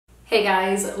Hey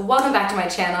guys, welcome back to my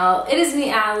channel. It is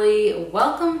me, Allie.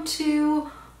 Welcome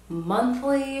to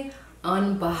monthly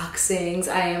unboxings.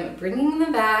 I am bringing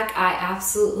them back. I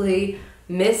absolutely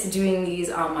miss doing these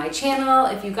on my channel.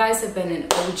 If you guys have been an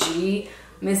OG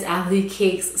Miss Allie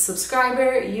Cakes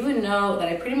subscriber, you would know that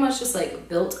I pretty much just like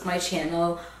built my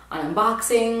channel on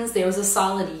unboxings. There was a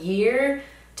solid year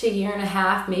to year and a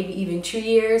half, maybe even 2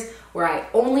 years, where I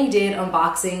only did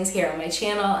unboxings here on my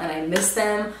channel, and I miss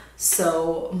them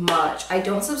so much. I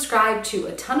don't subscribe to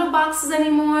a ton of boxes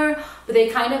anymore, but they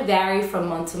kind of vary from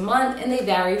month to month and they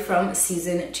vary from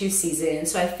season to season.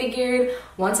 So I figured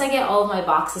once I get all of my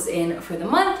boxes in for the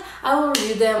month, I will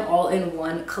review them all in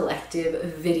one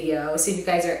collective video. So if you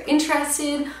guys are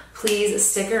interested, please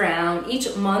stick around.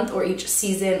 Each month or each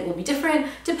season will be different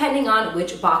depending on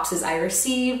which boxes I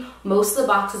receive. Most of the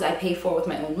boxes I pay for with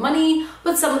my own money,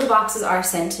 but some of the boxes are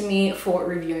sent to me for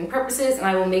reviewing purposes, and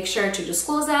I will make sure to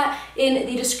disclose that in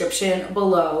the description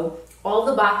below. All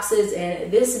the boxes in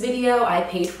this video I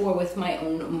paid for with my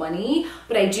own money,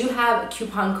 but I do have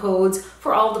coupon codes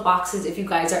for all of the boxes if you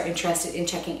guys are interested in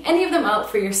checking any of them out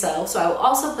for yourself. So I will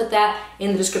also put that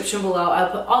in the description below.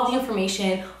 I'll put all the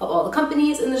information of all the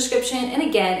companies in the description, and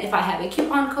again, if I have a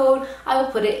coupon code, I will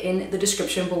put it in the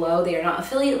description below. They are not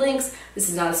affiliate links. This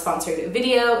is not a sponsored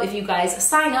video. If you guys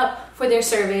sign up for their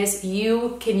service,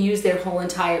 you can use their whole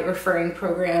entire referring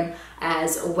program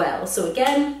as well. So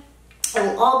again, it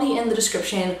will all be in the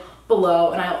description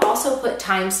below, and I will also put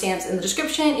timestamps in the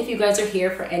description if you guys are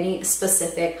here for any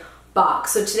specific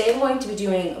box. So today I'm going to be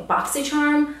doing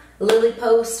Boxycharm,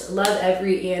 lillypost,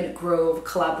 Lovevery, and Grove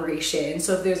collaboration.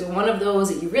 So if there's one of those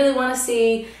that you really want to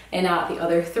see and not the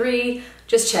other three,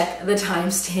 just check the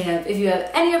timestamp. If you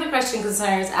have any other questions,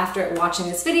 concerns after watching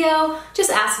this video,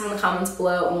 just ask them in the comments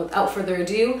below, and without further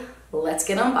ado, let's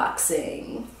get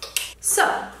unboxing. So,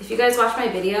 if you guys watched my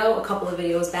video a couple of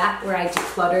videos back where I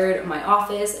decluttered my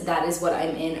office, that is what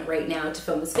I'm in right now to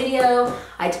film this video.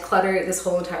 I decluttered this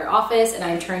whole entire office and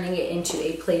I'm turning it into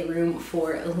a playroom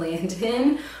for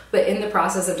Landon. But in the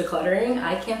process of decluttering,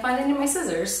 I can't find any of my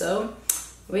scissors, so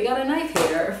we got a knife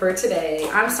here for today.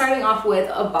 I'm starting off with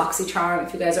a Boxycharm.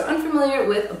 If you guys are unfamiliar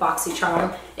with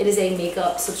Boxycharm, it is a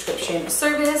makeup subscription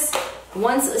service.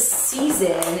 Once a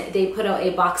season, they put out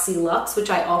a Boxy Luxe, which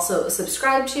I also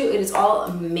subscribe to. It is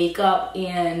all makeup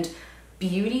and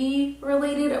beauty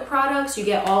related products. You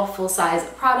get all full-size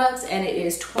products, and it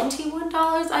is $21,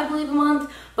 I believe, a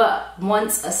month. But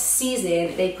once a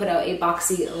season, they put out a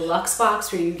Boxy Luxe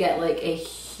box where you get like a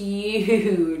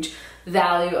huge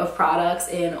value of products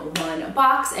in one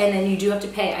box, and then you do have to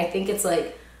pay, I think it's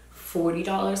like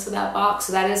 $40 for that box.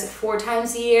 So that is 4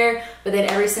 times a year, but then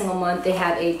every single month they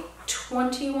have a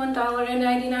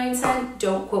 $21.99,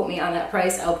 don't quote me on that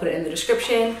price, I'll put it in the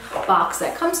description, box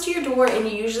that comes to your door, and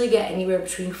you usually get anywhere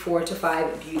between 4 to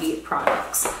 5 beauty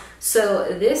products.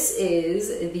 So this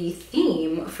is the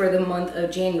theme for the month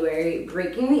of January,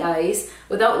 breaking the ice.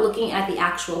 Without looking at the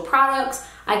actual products,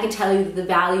 I can tell you that the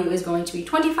value is going to be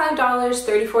 $25,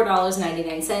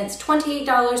 $34.99, $28,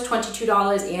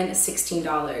 $22, and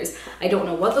 $16. I don't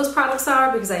know what those products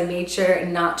are because I made sure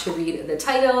not to read the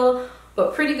title,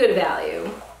 but pretty good value.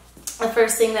 The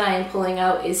first thing that I am pulling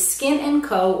out is Skin &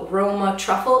 Co. Roma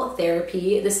Truffle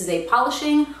Therapy. This is a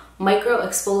polishing, micro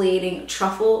exfoliating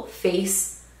truffle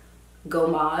face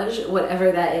gommage, whatever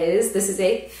that is. This is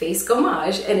a face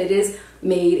gommage, and it is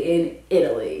made in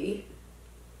Italy.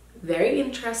 Very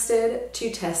interested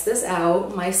to test this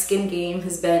out. My skin game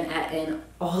has been at an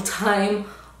all-time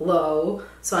low,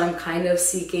 so I'm kind of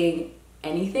seeking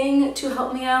anything to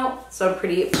help me out, so I'm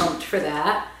pretty pumped for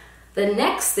that. The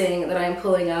next thing that I'm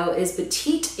pulling out is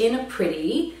Petite in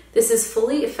Pretty. This is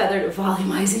fully feathered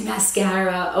volumizing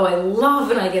mascara. Oh, I love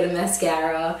when I get a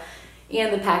mascara.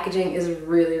 And the packaging is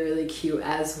really, really cute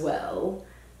as well.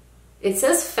 It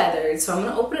says feathered, so I'm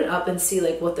gonna open it up and see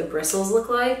like what the bristles look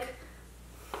like.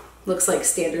 Looks like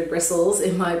standard bristles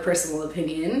in my personal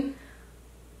opinion.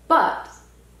 But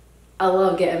I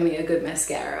love getting me a good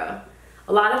mascara.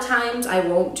 A lot of times I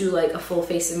won't do like a full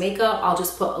face of makeup. I'll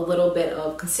just put a little bit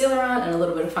of concealer on and a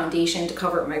little bit of foundation to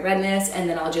cover up my redness, and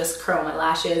then I'll just curl my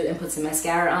lashes and put some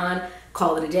mascara on,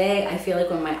 call it a day. I feel like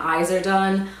when my eyes are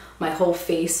done, my whole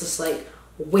face just like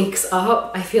wakes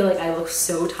up. I feel like I look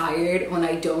so tired when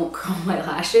I don't curl my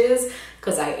lashes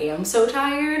because I am so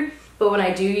tired. But when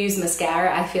I do use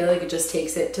mascara, I feel like it just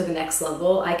takes it to the next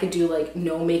level. I could do like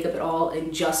no makeup at all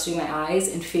and just do my eyes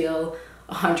and feel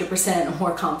 100%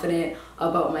 more confident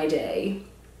about my day.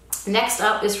 Next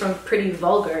up is from Pretty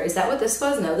Vulgar. Is that what this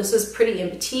was? No, this was Pretty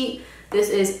and Petite. This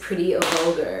is Pretty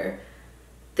Vulgar.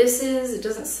 This is, it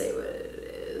doesn't say what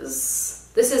it is.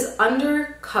 This is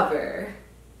Undercover.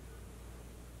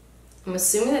 I'm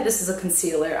assuming that this is a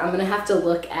concealer. I'm gonna have to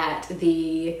look at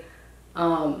the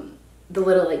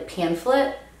little like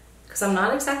pamphlet because I'm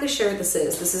not exactly sure what this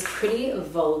is. This is pretty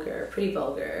vulgar,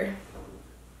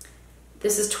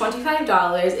 This is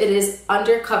 $25. It is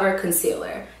undercover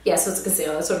concealer. Yeah, so it's a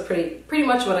concealer. So pretty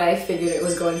much what I figured it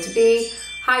was going to be.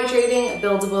 Hydrating,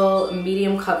 buildable,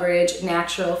 medium coverage,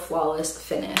 natural, flawless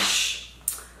finish.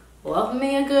 Love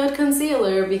me a good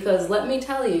concealer because let me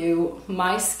tell you,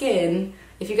 my skin,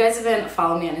 if you guys haven't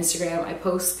followed me on Instagram, I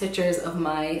post pictures of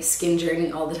my skin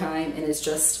journey all the time and it's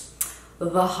just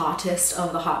the hottest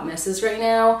of the hot messes right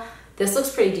now. This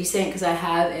looks pretty decent because I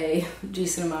have a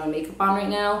decent amount of makeup on right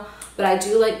now, but I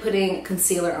do like putting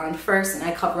concealer on first and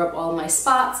I cover up all of my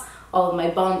spots, all of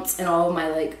my bumps, and all of my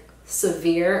like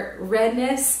severe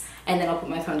redness, and then I'll put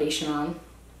my foundation on.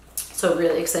 So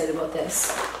really excited about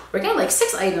this. We're getting like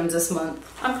 6 items this month.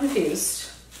 I'm confused.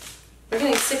 We're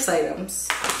getting 6 items.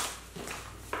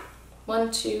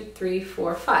 1, 2, 3,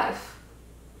 4, 5.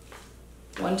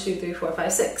 1, 2, 3, 4,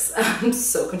 5, 6. I'm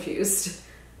so confused.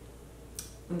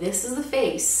 This is the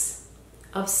face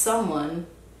of someone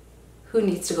who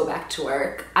needs to go back to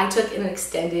work. I took an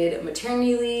extended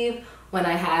maternity leave when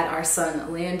I had our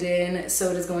son Landon,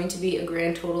 so it is going to be a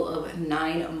grand total of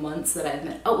 9 months that I've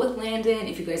been out with Landon.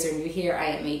 If you guys are new here, I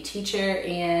am a teacher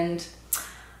and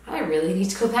I really need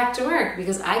to go back to work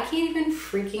because I can't even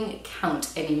freaking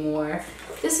count anymore.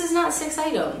 This is not 6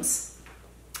 items.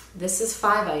 This is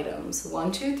 5 items.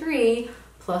 1, 2, 3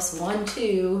 plus 1,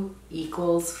 2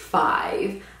 equals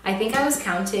 5. I think I was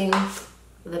counting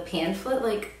the pamphlet,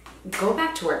 like, go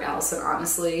back to work, Allison,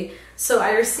 honestly. So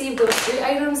I received those 3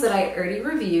 items that I already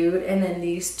reviewed and then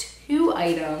these 2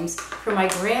 items for my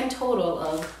grand total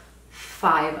of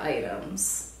 5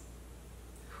 items.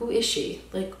 Who is she?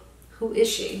 Like, who is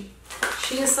she?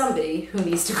 She is somebody who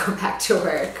needs to go back to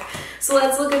work. So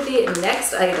let's look at the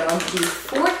next item, the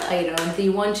 4th item, the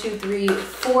 1, 2, 3,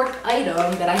 4th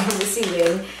item that I am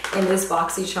receiving in this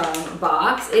Boxycharm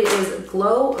box. It is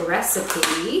Glow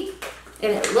Recipe,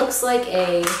 and it looks like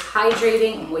a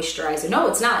hydrating moisturizer. No,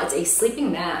 it's not. It's a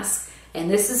sleeping mask,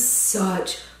 and this is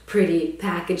such pretty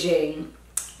packaging.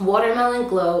 Watermelon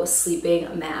Glow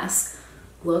Sleeping Mask.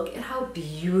 Look at how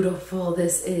beautiful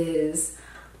this is.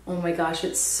 Oh my gosh,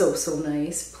 it's so, so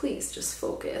nice. Please just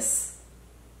focus.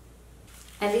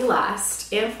 And the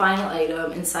last and final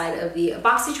item inside of the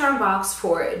Boxycharm box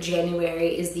for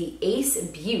January is the Ace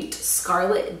Butte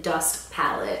Scarlet Dust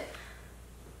Palette.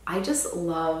 I just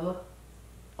love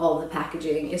all the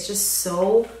packaging. It's just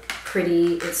so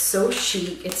pretty. It's so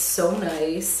chic. It's so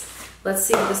nice. Let's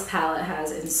see what this palette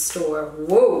has in store.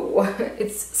 Whoa,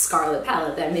 it's Scarlet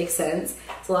palette. That makes sense.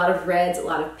 It's a lot of reds, a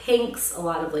lot of pinks, a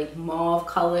lot of like mauve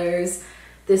colors.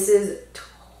 This is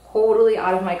totally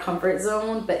out of my comfort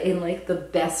zone, but in like the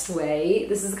best way.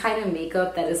 This is the kind of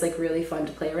makeup that is like really fun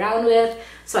to play around with.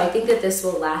 So I think that this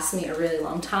will last me a really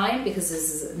long time because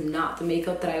this is not the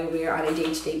makeup that I would wear on a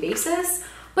day-to-day basis,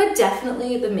 but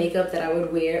definitely the makeup that I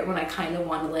would wear when I kind of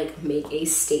want to like make a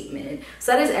statement.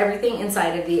 So that is everything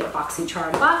inside of the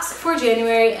Boxycharm box for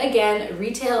January. Again,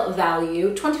 retail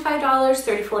value, $25,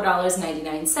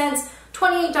 $34.99,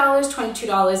 $28,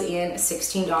 $22, and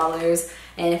 $16.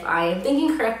 And if I am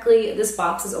thinking correctly, this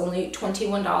box is only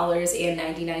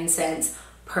 $21.99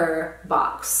 per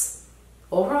box.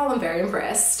 Overall, I'm very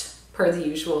impressed, per the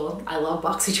usual. I love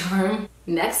Boxycharm.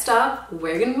 Next up,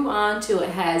 we're gonna move on to what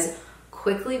has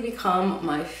quickly become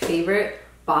my favorite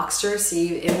box to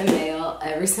receive in the mail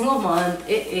every single month.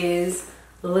 It is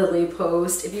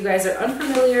lillypost. If you guys are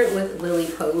unfamiliar with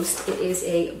lillypost, it is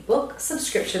a book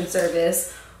subscription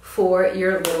service for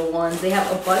your little ones. They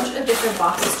have a bunch of different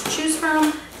boxes to choose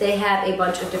from. They have a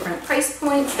bunch of different price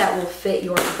points that will fit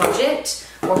your budget,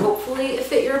 or hopefully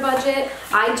fit your budget.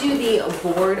 I do the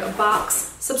board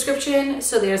box subscription.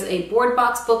 So there's a board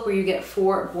box book where you get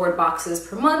 4 board boxes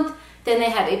per month. Then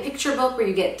they have a picture book where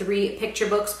you get 3 picture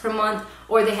books per month,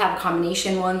 or they have a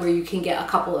combination one where you can get a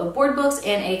couple of board books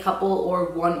and a couple or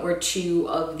 1 or 2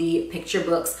 of the picture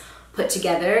books put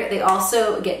together. They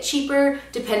also get cheaper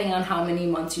depending on how many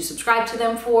months you subscribe to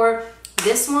them for.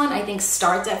 This one I think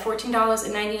starts at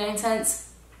 $14.99,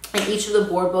 and each of the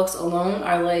board books alone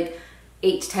are like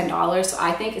 $8 to $10. So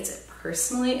I think it's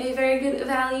personally a very good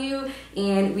value,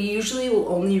 and we usually will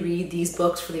only read these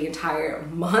books for the entire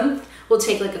month. We'll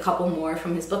take like a couple more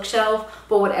from his bookshelf,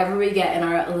 but whatever we get in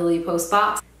our lillypost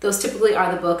box, those typically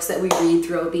are the books that we read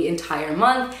throughout the entire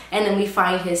month, and then we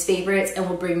find his favorites and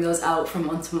we'll bring those out from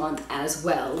month to month as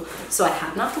well. So I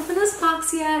have not opened this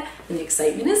box yet, and the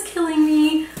excitement is killing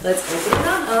me. Let's open it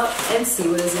on up and see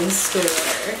what is in store.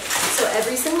 So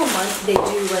every single month they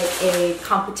do like a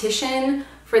competition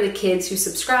for the kids who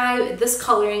subscribe. This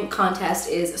coloring contest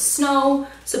is snow.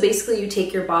 So basically you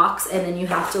take your box and then you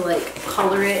have to like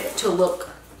color it to look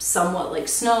somewhat like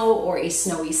snow or a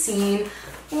snowy scene.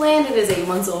 Landon is 8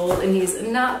 months old and he's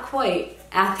not quite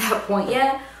at that point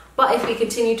yet. But if we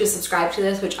continue to subscribe to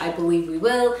this, which I believe we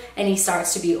will, and he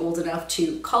starts to be old enough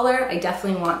to color, I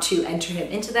definitely want to enter him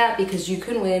into that because you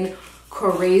can win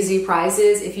crazy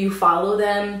prizes. If you follow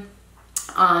them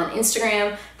on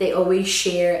Instagram, they always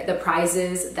share the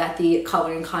prizes that the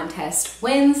coloring contest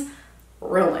wins.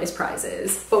 Real nice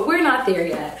prizes, but we're not there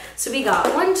yet. So we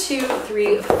got 1, 2,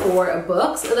 3, 4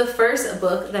 books. The first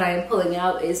book that I am pulling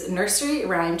out is Nursery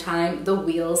Rhyme Time, The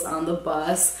Wheels on the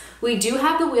Bus. We do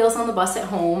have the Wheels on the Bus at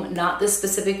home, not this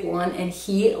specific one, and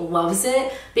he loves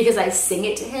it because I sing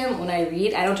it to him when I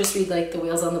read. I don't just read like the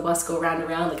wheels on the bus go round and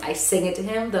round, like I sing it to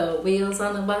him, the wheels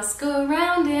on the bus go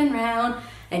round and round,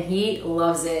 and he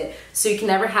loves it. So you can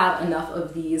never have enough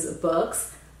of these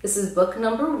books. This is book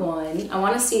number 1. I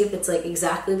want to see if it's like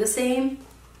exactly the same.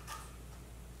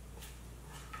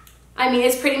 I mean,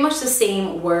 it's pretty much the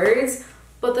same words,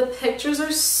 but the pictures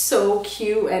are so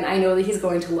cute, and I know that he's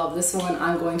going to love this one.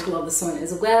 I'm going to love this one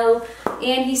as well.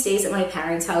 And he stays at my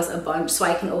parents' house a bunch, so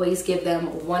I can always give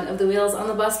them one of the Wheels on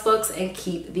the Bus books and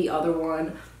keep the other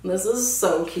one. This is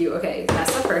so cute. Okay,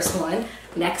 that's the first one.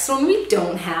 Next one we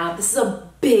don't have. This is a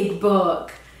big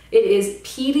book. It is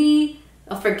Petey,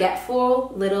 a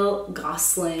Forgetful Little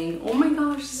Gosling. Oh my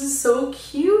gosh, this is so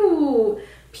cute.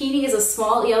 Petey is a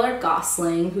small yellow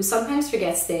gosling who sometimes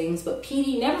forgets things, but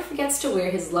Petey never forgets to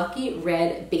wear his lucky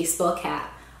red baseball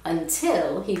cap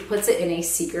until he puts it in a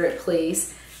secret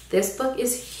place. This book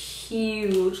is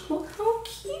huge. Look how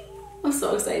cute. I'm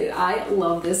so excited. I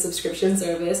love this subscription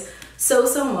service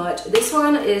so much. This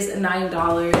one is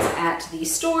 $9 at the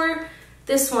store.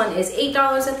 This one is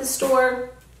 $8 at the store.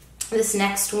 This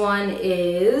next one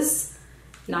is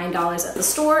 $9 at the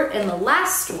store. And the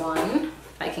last one,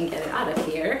 if I can get it out of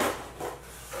here,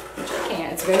 which I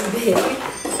can't, it's very big.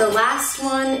 The last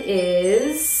one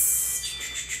is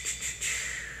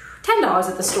 $10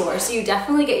 at the store. So you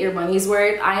definitely get your money's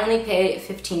worth. I only pay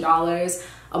 $15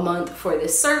 a month for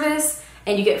this service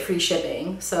and you get free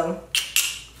shipping. So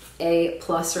A+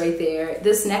 right there.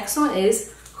 This next one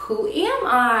is Who Am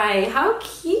I? How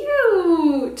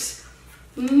cute.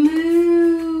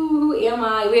 Moo, who am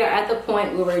I? We are at the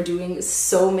point where we're doing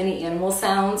so many animal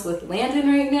sounds with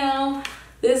Landon right now.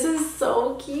 This is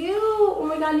so cute. Oh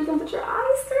my god, you can put your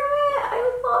eyes through it. I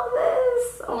love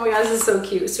this. Oh my god, this is so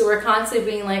cute. So we're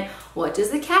constantly being like, what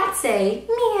does the cat say?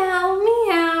 Meow,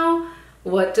 meow.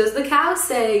 What does the cow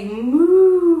say?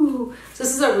 Moo. So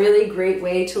this is a really great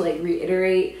way to like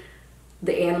reiterate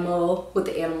the animal with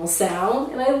the animal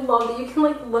sound. And I love that you can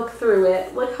like look through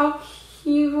it. Look how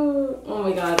cute. Oh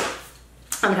my god,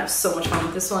 I'm gonna have so much fun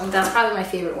with this one. That's probably my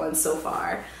favorite one so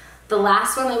far. The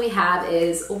last one that we have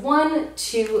is 1,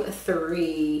 2,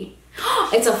 3.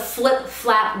 It's a flip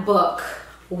flap book.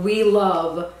 We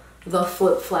love the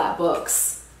flip flap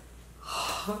books.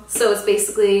 So it's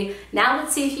basically, now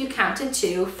let's see if you counted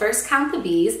 2. First count the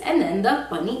bees and then the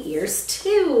bunny ears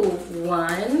too.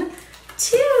 1,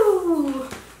 2.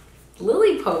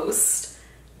 Lilly post.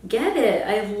 Get it?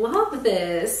 I love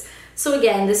this. So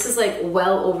again, this is like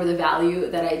well over the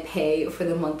value that I pay for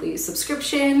the monthly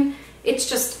subscription. It's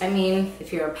just, I mean,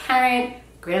 if you're a parent,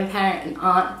 grandparent, an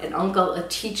aunt, an uncle, a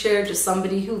teacher, just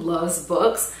somebody who loves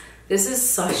books, this is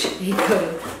such a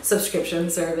good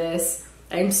subscription service.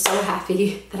 I'm so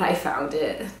happy that I found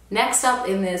it. Next up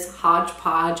in this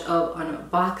hodgepodge of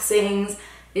unboxings,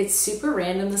 it's super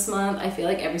random this month. I feel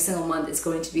like every single month is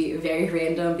going to be very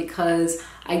random because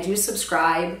I do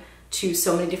subscribe to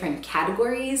so many different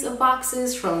categories of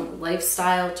boxes, from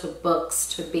lifestyle to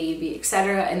books to baby,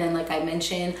 etc. And then like I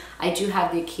mentioned, I do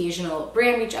have the occasional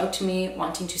brand reach out to me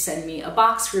wanting to send me a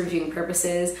box for reviewing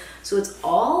purposes. So it's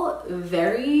all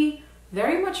very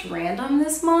much random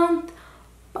this month,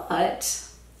 but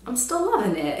I'm still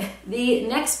loving it. The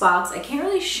next box, I can't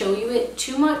really show you it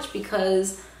too much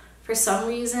because for some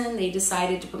reason they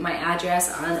decided to put my address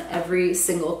on every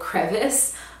single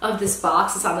crevice of this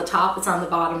box. It's on the top, it's on the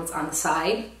bottom, it's on the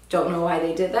side. Don't know why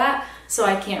they did that. So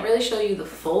I can't really show you the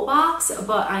full box,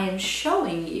 but I am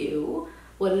showing you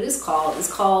what it is called.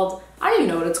 It's called, I don't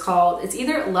even know what it's called. It's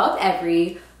either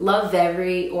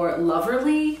Lovevery, or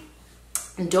Loveverly.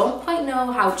 Don't quite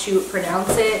know how to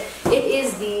pronounce it. It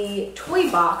is the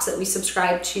toy box that we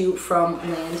subscribe to from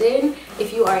Landon.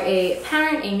 If you are a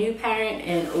parent, a new parent,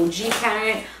 an OG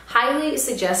parent, highly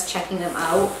suggest checking them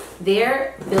out.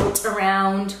 They're built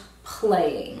around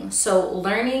playing. So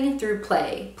learning through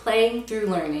play, playing through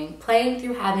learning, playing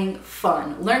through having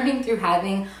fun, learning through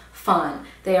having fun.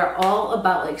 They are all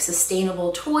about like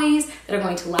sustainable toys that are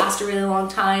going to last a really long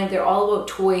time. They're all about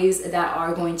toys that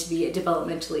are going to be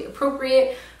developmentally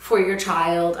appropriate for your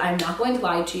child. I'm not going to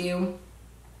lie to you.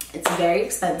 It's very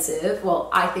expensive. Well,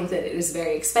 I think that it is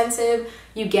very expensive.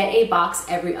 You get a box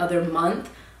every other month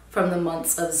from the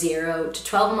months of 0 to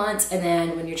 12 months. And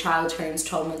then when your child turns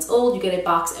 12 months old, you get a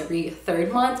box every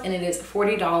third month, and it is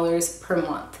 $40 per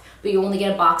month. But you only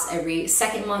get a box every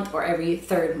second month or every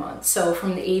third month. So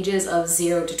from the ages of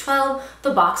 0 to 12,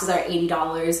 the boxes are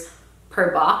 $80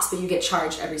 per box, but you get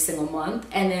charged every single month.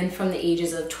 And then from the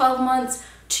ages of 12 months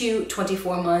to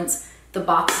 24 months, the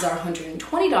boxes are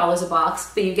 $120 a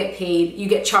box, but you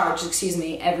get charged,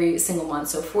 every single month.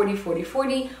 So $40, $40,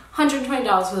 $40,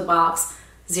 $120 for the box,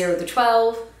 0 to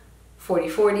 12,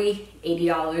 $40, $40,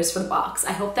 $80 for the box.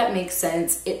 I hope that makes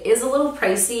sense. It is a little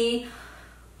pricey,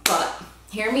 but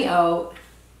hear me out.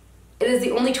 It is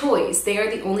the only toys. They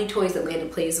are the only toys that Landon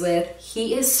plays with.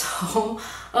 He is so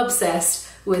obsessed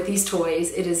with these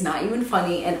toys. It is not even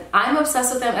funny. And I'm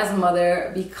obsessed with them as a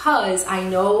mother because I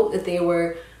know that they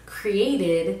were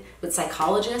created with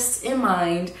psychologists in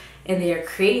mind, and they are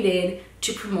created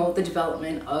to promote the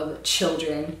development of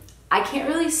children. I can't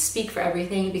really speak for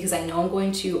everything because I know I'm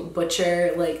going to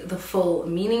butcher like the full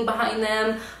meaning behind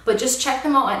them, but just check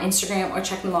them out on Instagram or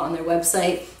check them out on their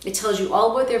website. It tells you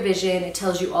all about their vision. It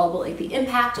tells you all about like the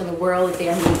impact on the world that they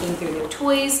are making through their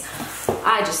toys.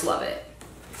 I just love it.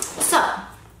 So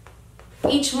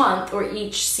each month or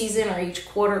each season or each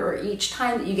quarter or each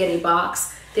time that you get a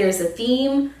box, there's a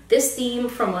theme. This theme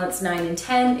from months 9 and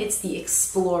 10, it's the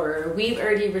Explorer. We've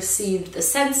already received the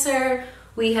Sensor.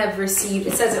 We have received,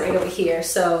 it says it right over here,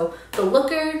 so the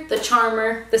Looker, the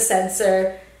Charmer, the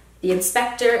Sensor, the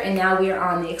Inspector, and now we are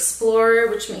on the Explorer,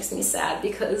 which makes me sad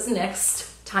because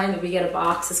next time that we get a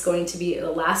box, it's going to be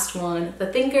the last one,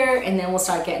 the Thinker, and then we'll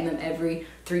start getting them every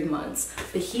 3 months.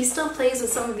 But he still plays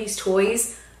with some of these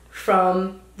toys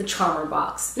from the Charmer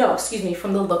box. No, excuse me,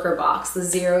 from the Looker box, the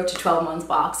 0 to 12 month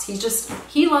box.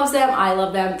 He loves them, I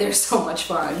love them, they're so much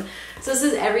fun. So this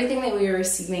is everything that we are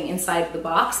receiving inside the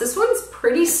box. This one's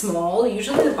pretty small.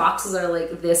 Usually the boxes are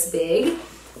like this big,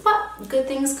 but good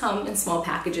things come in small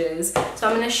packages. So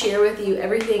I'm gonna share with you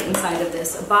everything inside of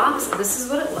this box. This is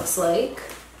what it looks like.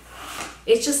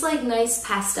 It's just like nice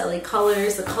pastel-y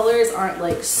colors. The colors aren't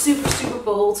like super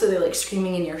bold, so they're like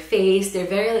screaming in your face. They're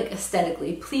very like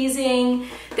aesthetically pleasing.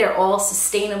 They're all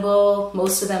sustainable.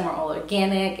 Most of them are all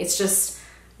organic. It's just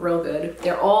real good.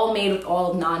 They're all made with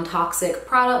all non-toxic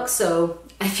products. So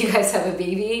if you guys have a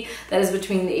baby that is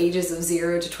between the ages of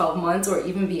 0 to 12 months or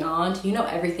even beyond, you know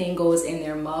everything goes in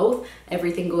their mouth.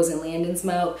 Everything goes in Landon's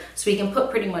mouth. So we can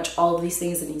put pretty much all of these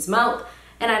things in his mouth,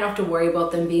 and I don't have to worry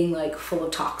about them being like full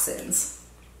of toxins.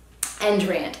 End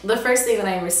rant. The first thing that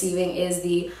I'm receiving is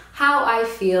the How I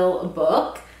Feel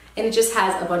book, and it just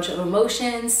has a bunch of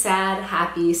emotions: sad,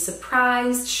 happy,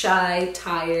 surprised, shy,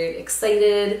 tired,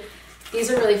 excited. These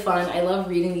are really fun. I love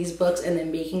reading these books and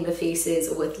then making the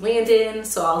faces with Landon.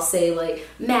 So I'll say like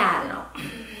mad,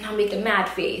 and I'll make a mad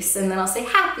face, and then I'll say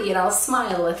happy and I'll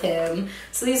smile with him.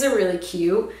 So these are really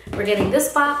cute. We're getting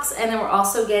this box, and then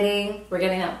we're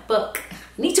getting that book.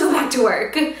 I need to go back to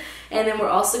work. And then we're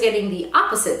also getting the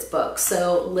opposites book.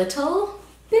 So little,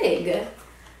 big.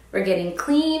 We're getting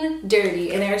clean,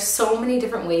 dirty, and there are so many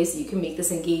different ways that you can make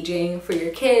this engaging for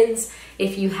your kids.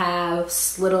 If you have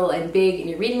little and big and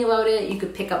you're reading about it, you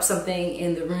could pick up something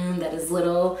in the room that is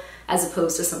little as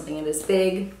opposed to something that is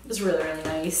big. It's really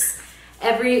nice.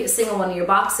 Every single one of your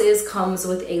boxes comes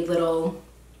with a little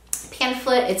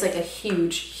pamphlet. It's like a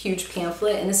huge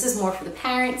pamphlet, and this is more for the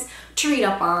parents to read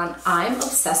up on. I'm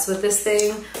obsessed with this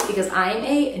thing because I'm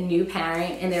a new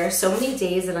parent, and there are so many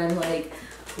days that I'm like,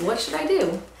 what should I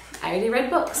do? I already read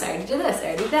books, I already did this, I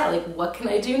already did that, like what can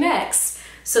I do next?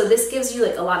 So this gives you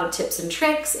like a lot of tips and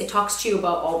tricks. It talks to you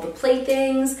about all the play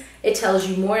things. It tells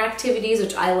you more activities,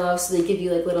 which I love. So they give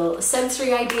you like little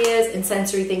sensory ideas and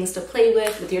sensory things to play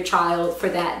with your child for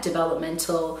that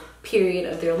developmental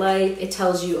period of their life. It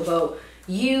tells you about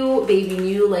you, baby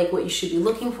you, like what you should be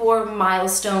looking for,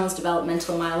 milestones,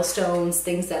 developmental milestones,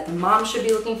 things that the mom should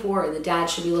be looking for or the dad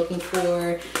should be looking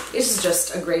for. This is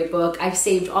just a great book. I've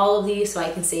saved all of these so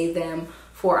I can save them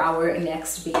for our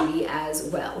next baby as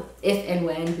well, if and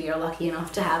when we are lucky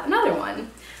enough to have another one.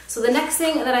 So the next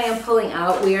thing that I am pulling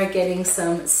out, we are getting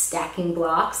some stacking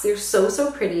blocks. They're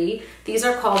so pretty. These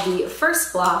are called the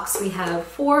first blocks. We have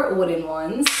 4 wooden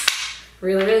ones.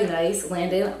 Really nice.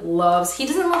 Landon loves, he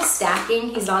doesn't love stacking.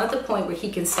 He's not at the point where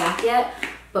he can stack yet,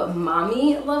 but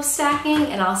mommy loves stacking,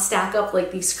 and I'll stack up like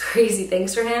these crazy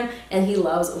things for him, and he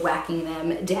loves whacking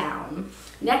them down.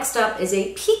 Next up is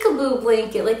a peekaboo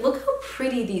blanket. Like, look how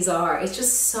pretty these are. It's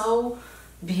just so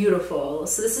beautiful.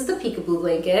 So this is the peekaboo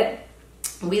blanket.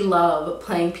 We love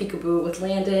playing peekaboo with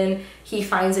Landon. He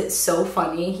finds it so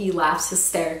funny. He laughs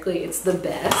hysterically. It's the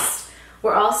best.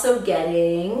 We're also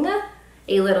getting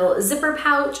a little zipper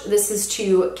pouch. This is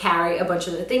to carry a bunch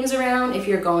of the things around if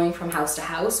you're going from house to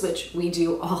house, which we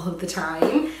do all of the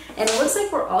time. And it looks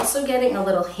like we're also getting a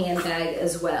little handbag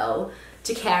as well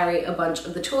to carry a bunch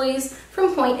of the toys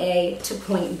from point A to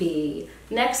point B.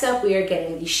 Next up, we are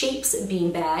getting the Shapes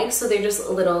bean bags. So they're just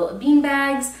little bean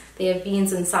bags. They have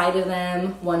beans inside of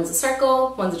them. One's a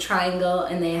circle, one's a triangle,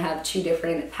 and they have 2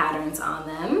 different patterns on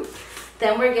them.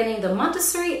 Then we're getting the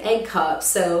Montessori egg cup.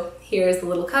 So here's the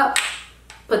little cup,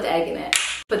 put the egg in it.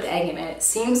 Put the egg in it.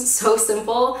 Seems so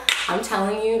simple. I'm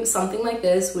telling you, something like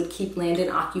this would keep Landon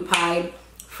occupied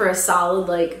for a solid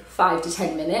like 5 to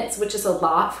 10 minutes, which is a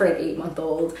lot for an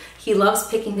 8-month-old. He loves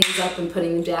picking things up and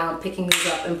putting them down, picking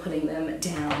things up and putting them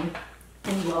down.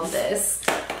 I love this.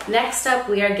 Next up,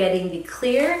 we are getting the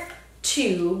clear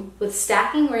tube with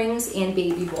stacking rings and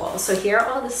baby balls. So here are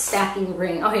all the stacking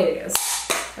ring. Oh, here it goes.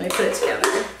 Let me put it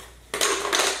together.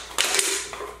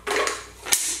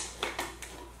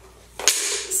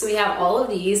 So we have all of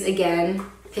these. Again,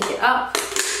 pick it up,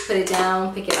 put it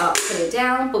down, pick it up, put it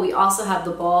down. But we also have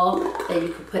the ball that you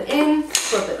could put in,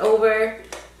 flip it over,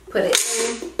 put it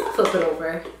in, flip it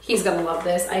over. He's gonna love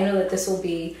this. I know that this will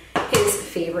be his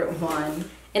favorite one.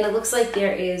 And it looks like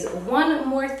there is one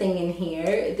more thing in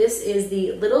here. This is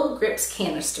the Little Grips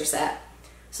canister set.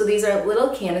 So these are little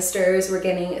canisters. We're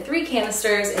getting 3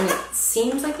 canisters, and it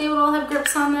seems like they would all have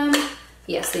grips on them.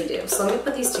 Yes, they do. So let me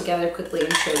put these together quickly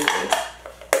and show you.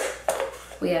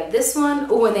 We have this one.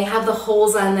 Oh, and they have the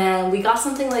holes on them. We got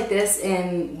something like this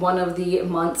in one of the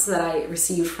months that I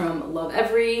received from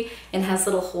Lovevery, and has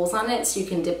little holes on it so you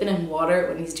can dip it in water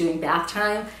when he's doing bath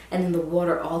time, and then the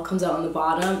water all comes out on the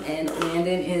bottom, and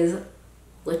Landon is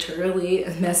literally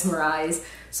mesmerized.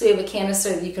 So we have a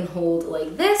canister that you can hold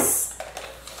like this.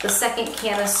 The second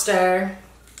canister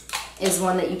is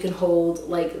one that you can hold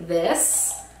like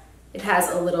this. It has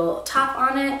a little top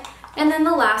on it. And then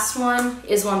the last one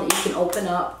is one that you can open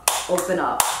up, open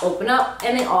up, open up,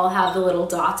 and they all have the little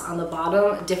dots on the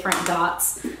bottom, different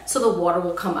dots, so the water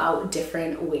will come out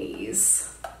different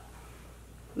ways.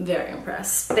 Very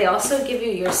impressed. They also give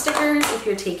you your stickers if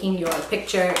you're taking your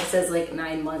picture. It says like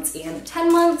 9 months and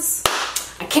 10 months.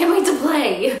 I can't wait to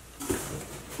play.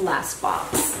 Last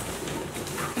box.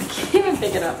 I can't even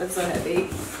pick it up, it's so heavy.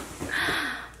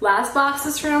 Last box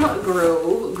is from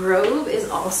Grove. Grove is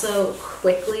also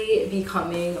quickly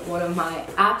becoming one of my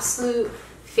absolute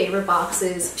favorite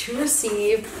boxes to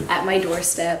receive at my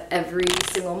doorstep every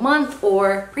single month,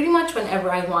 or pretty much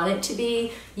whenever I want it to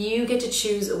be. You get to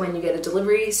choose when you get a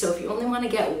delivery. So if you only want to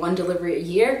get 1 delivery a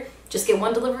year, just get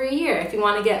 1 delivery a year. If you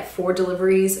want to get 4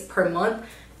 deliveries per month,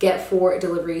 get 4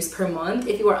 deliveries per month.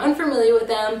 If you are unfamiliar with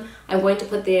them, I'm going to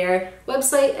put their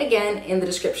website again in the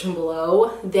description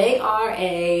below. They are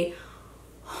a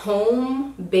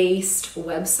home-based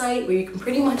website where you can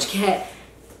pretty much get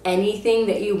anything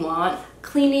that you want,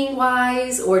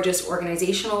 cleaning-wise or just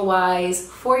organizational-wise,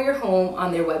 for your home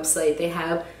on their website. They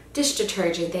have dish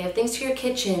detergent, they have things for your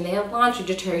kitchen, they have laundry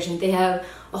detergent, they have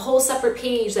a whole separate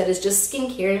page that is just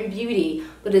skincare and beauty,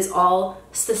 but it's all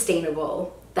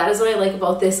sustainable. That is what I like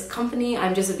about this company.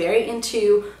 I'm just very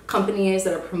into companies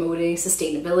that are promoting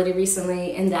sustainability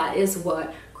recently, and that is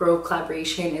what Grove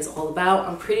Collaboration is all about.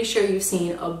 I'm pretty sure you've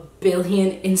seen a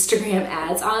billion Instagram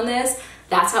ads on this.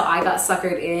 That's how I got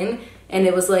suckered in, and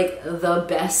it was like the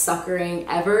best suckering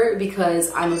ever because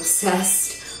I'm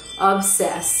obsessed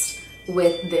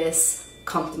with this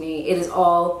company. It is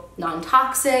all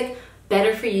non-toxic,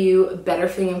 better for you, better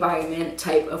for the environment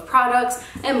type of products,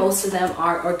 and most of them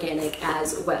are organic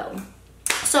as well.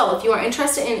 So if you are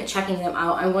interested in checking them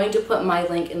out, I'm going to put my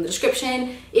link in the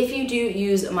description. If you do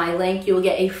use my link, you'll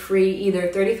get a free either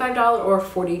 $35 or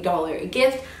 $40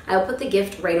 gift. I'll put the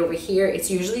gift right over here.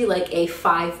 It's usually like a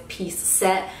 5-piece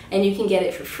set, and you can get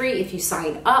it for free if you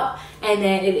sign up. And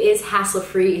then it is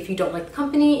hassle-free. If you don't like the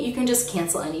company, you can just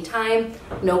cancel anytime,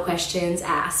 no questions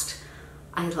asked.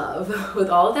 I love. With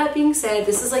all of that being said,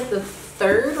 this is like the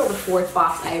 3rd or the 4th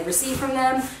box I have received from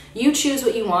them. You choose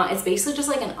what you want. It's basically just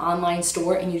like an online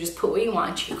store, and you just put what you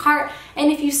want into your cart.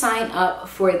 And if you sign up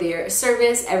for their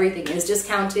service, everything is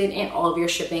discounted and all of your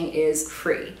shipping is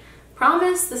free.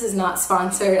 Promise, this is not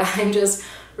sponsored. I'm just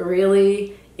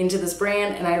really into this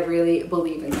brand and I really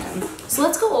believe in them. So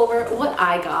let's go over what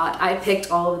I got. I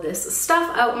picked all of this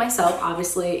stuff out myself.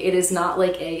 Obviously, it is not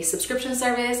like a subscription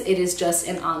service. It is just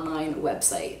an online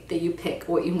website that you pick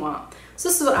what you want. So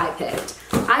this is what I picked.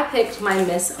 I picked my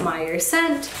Miss Myers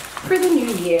scent for the new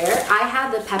year. I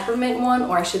have the peppermint one,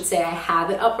 or I should say I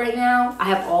have it up right now. I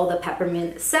have all the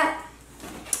peppermint set,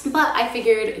 but I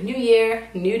figured new year,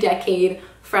 new decade,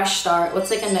 fresh start. What's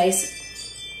like a nice,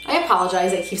 I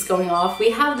apologize, it keeps going off.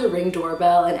 We have the Ring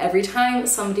doorbell, and every time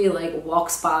somebody like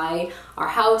walks by our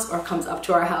house or comes up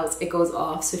to our house, it goes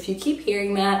off. So if you keep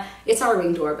hearing that, it's our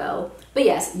Ring doorbell. But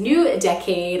yes, new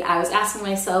decade. I was asking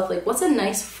myself, like, what's a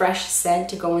nice fresh scent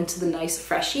to go into the nice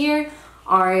fresh year?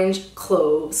 Orange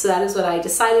clove. So that is what I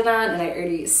decided on, and I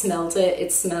already smelled it.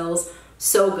 It smells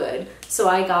so good. So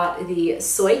I got the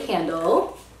soy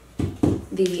candle,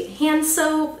 the hand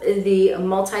soap, the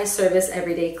multi-service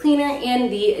everyday cleaner,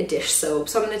 and the dish soap.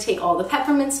 So I'm going to take all the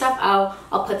peppermint stuff out.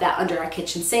 I'll put that under our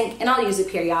kitchen sink and I'll use it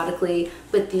periodically,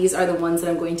 but these are the ones that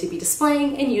I'm going to be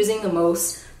displaying and using the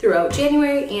most throughout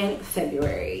January and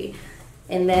February.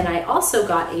 And then I also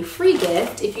got a free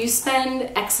gift. If you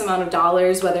spend X amount of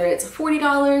dollars, whether it's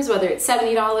 $40, whether it's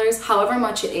 $70, however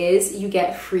much it is, you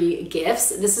get free gifts.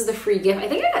 This is the free gift. I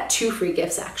think I got 2 free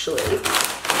gifts actually.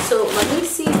 So let me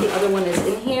see if the other one is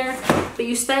in here, but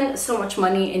you spend so much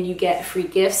money and you get free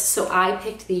gifts. So I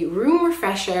picked the Room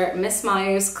Refresher Miss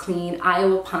Myers Clean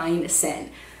Iowa Pine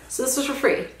scent. So this was for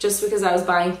free, just because I was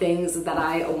buying things that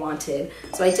I wanted.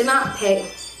 So I did not pay.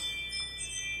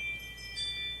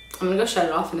 I'm gonna go shut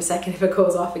it off in a second if it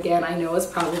goes off again. I know it's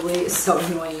probably so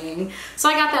annoying. So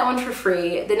I got that one for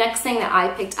free. The next thing that I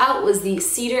picked out was the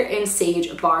Cedar and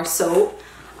Sage Bar Soap.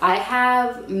 I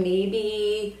have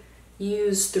maybe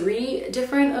used 3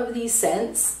 different of these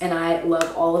scents and I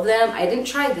love all of them. I didn't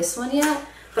try this one yet,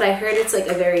 but I heard it's like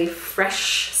a very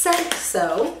fresh scent,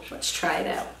 so let's try it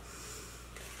out.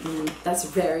 That's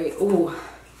very, ooh,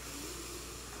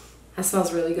 that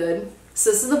smells really good. So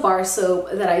this is the bar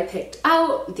soap that I picked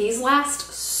out. These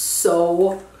last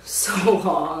so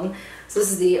long. So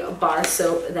this is the bar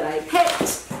soap that I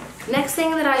picked. Next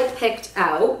thing that I picked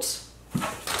out,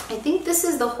 I think this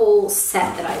is the whole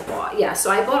set that I bought. Yeah, so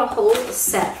I bought a whole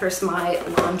set for my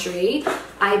laundry.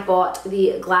 I bought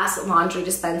the glass laundry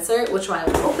dispenser, which I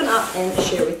will open up and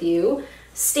share with you.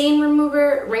 Stain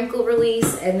remover, wrinkle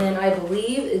release, and then I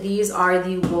believe these are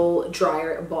the wool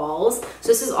dryer balls. So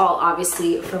this is all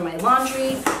obviously for my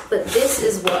laundry, but this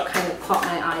is what kind of caught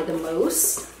my eye the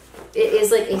most. It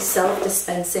is like a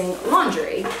self-dispensing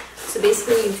laundry. So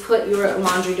basically you put your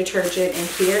laundry detergent in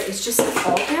here. It's just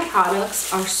all their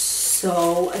products are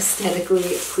so aesthetically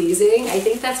pleasing. I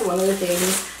think that's one of the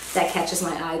things that catches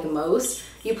my eye the most.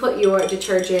 You put your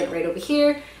detergent right over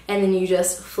here and then you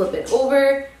just flip it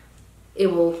over. It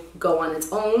will go on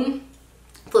its own,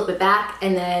 flip it back,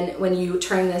 and then when you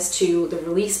turn this to the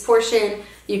release portion,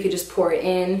 you could just pour it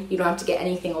in. You don't have to get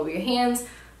anything over your hands,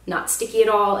 not sticky at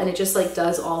all, and it just like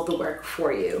does all the work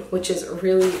for you, which is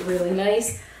really, really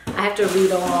nice. I have to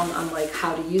read along on like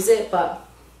how to use it, but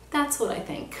that's what I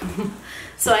think.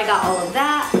 So I got all of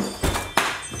that.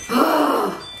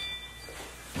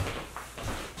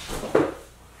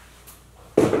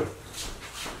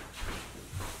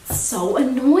 So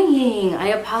annoying, I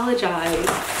apologize.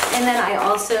 And then I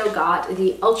also got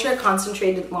the ultra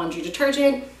concentrated laundry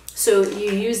detergent. So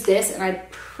you use this, and I'm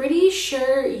pretty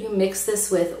sure you mix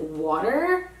this with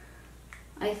water,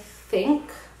 I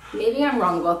think. Maybe I'm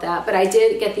wrong about that, but I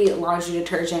did get the laundry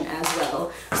detergent as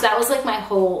well. So that was like my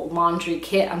whole laundry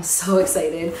kit. I'm so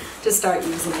excited to start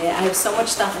using it. I have so much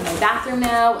stuff in my bathroom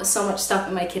now, so much stuff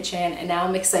in my kitchen, and now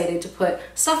I'm excited to put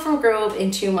stuff from Grove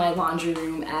into my laundry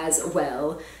room as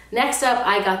well. Next up,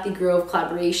 I got the Grove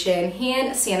Collaboration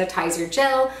Hand Sanitizer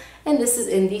Gel, and this is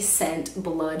in the scent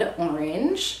Blood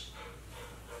Orange.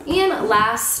 And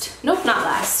last, nope, not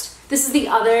last, this is the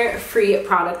other free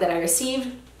product that I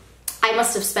received. I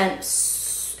must have spent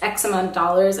X amount of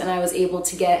dollars and I was able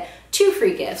to get 2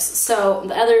 free gifts. So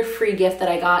the other free gift that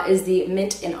I got is the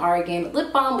Mint and Argan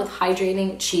Lip Balm with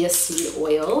Hydrating Chia Seed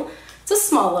Oil. It's a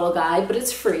small little guy, but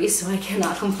it's free, so I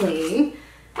cannot complain.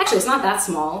 Actually, it's not that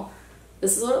small.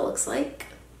 This is what it looks like.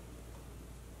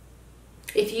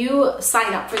 If you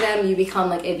sign up for them, you become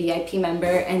like a VIP member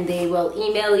and they will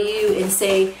email you and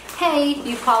say, hey,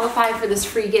 you qualify for this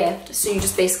free gift. So you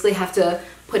just basically have to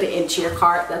put it into your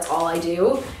cart. That's all I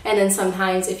do. And then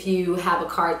sometimes if you have a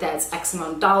cart that's X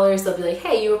amount of dollars, they'll be like,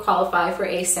 hey, you qualify for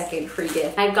a second free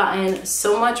gift. I've gotten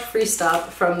so much free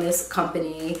stuff from this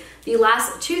company. The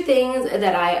last 2 things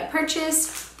that I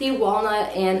purchased, the walnut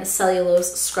and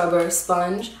cellulose scrubber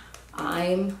sponge.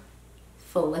 I'm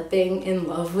flipping in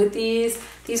love with these.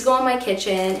 These go on my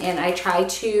kitchen and I try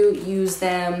to use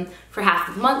them for half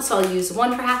of the month. So I'll use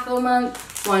one for half of the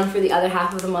month, one for the other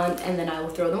half of the month, and then I will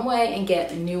throw them away and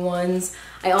get new ones.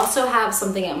 I also have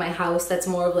something at my house that's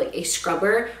more of like a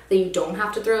scrubber that you don't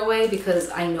have to throw away, because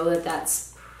I know that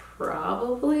that's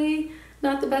probably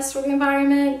not the best for the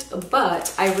environment,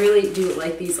 but I really do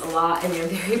like these a lot and they're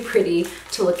very pretty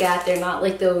to look at. They're not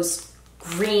like those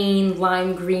green,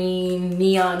 lime green,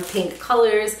 neon pink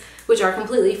colors, which are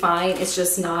completely fine. It's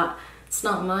just not, it's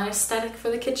not my aesthetic for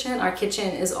the kitchen. Our kitchen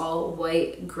is all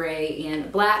white, gray,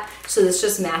 and black, so this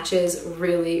just matches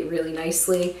really, really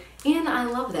nicely, and I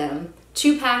love them.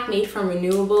 2-pack made from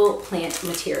renewable plant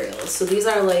materials. So these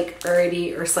are like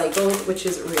already recycled, which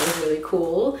is really, really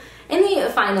cool. And the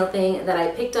final thing that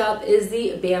I picked up is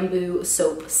the bamboo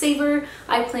soap saver.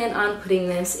 I plan on putting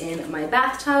this in my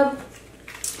bathtub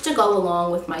to go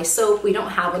along with my soap. We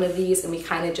don't have one of these and we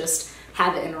kind of just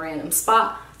have it in a random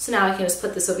spot. So now I can just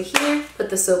put this over here, put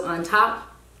the soap on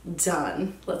top,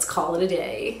 done. Let's call it a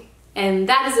day. And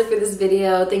that is it for this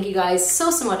video. Thank you guys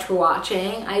so much for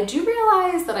watching. I do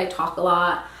realize that I talk a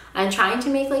lot. I'm trying to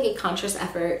make like a conscious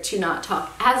effort to not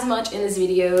talk as much in these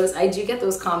videos. I do get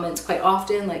those comments quite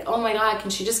often, like, oh my god, can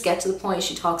she just get to the point?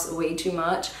 She talks way too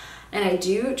much. And I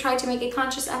do try to make a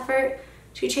conscious effort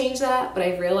to change that, but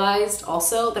I've realized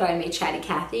also that I'm a chatty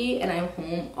Cathy and I'm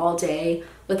home all day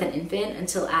with an infant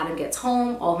until Adam gets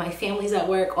home. All of my family's at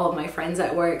work, all of my friends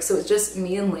at work, so it's just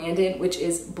me and Landon, which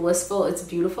is blissful, it's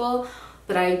beautiful,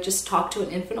 but I just talk to an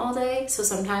infant all day. So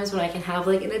sometimes when I can have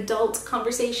like an adult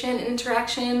conversation and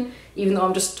interaction, even though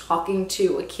I'm just talking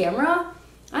to a camera,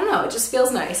 I don't know, it just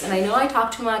feels nice. And I know I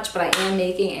talk too much, but I am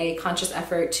making a conscious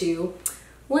effort to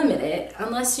limit it.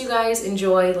 Unless you guys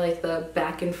enjoy like the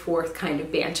back and forth kind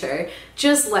of banter,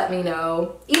 just let me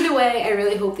know. Either way, I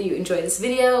really hope that you enjoyed this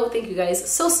video. Thank you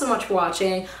guys so much for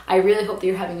watching. I really hope that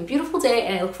you're having a beautiful day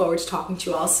and I look forward to talking to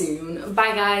you all soon.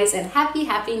 Bye guys, and happy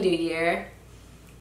New Year.